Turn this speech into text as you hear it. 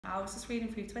I was just reading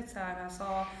through Twitter and I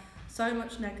saw so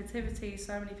much negativity,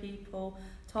 so many people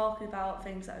talking about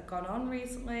things that have gone on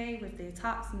recently with the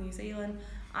attacks in New Zealand,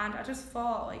 and I just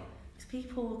thought, like, these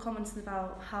people were commenting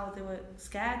about how they were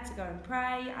scared to go and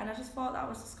pray, and I just thought that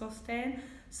was disgusting.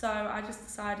 So I just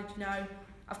decided,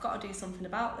 I've got to do something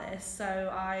about this.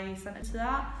 So I sent it to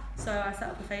that. So I set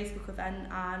up a Facebook event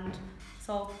and it's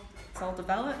all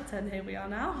developed, and here we are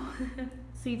now.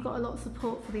 So you've got a lot of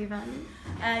support for the event?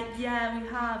 Yeah, we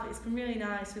have. It's been really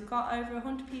nice. We've got over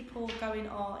 100 people going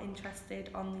or interested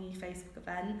on the Facebook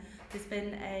event. There's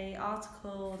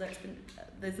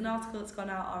an article that's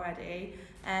gone out already,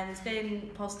 and there's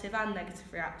been positive and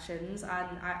negative reactions,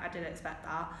 and I did expect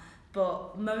that,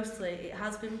 but mostly it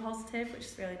has been positive, which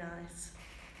is really nice.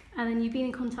 And then you've been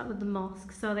in contact with the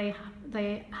mosque, so are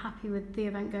they happy with the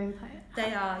event going ahead?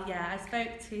 They are, yeah. I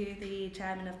spoke to the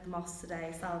chairman of the mosque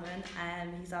today, Salman,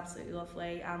 and he's absolutely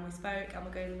lovely, and we spoke and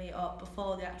we're going to meet up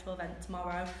before the actual event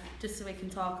tomorrow, just so we can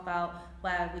talk about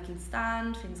where we can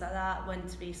stand, things like that, when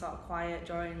to be sort of quiet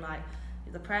during like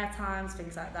the prayer times,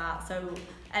 things like that. So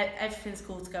everything's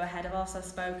cool to go ahead. I've also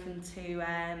spoken to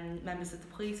members of the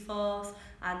police force,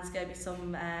 and there's going to be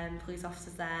some police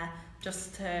officers there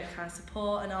just to kind of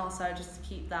support and also just to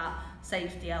keep that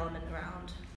safety element around.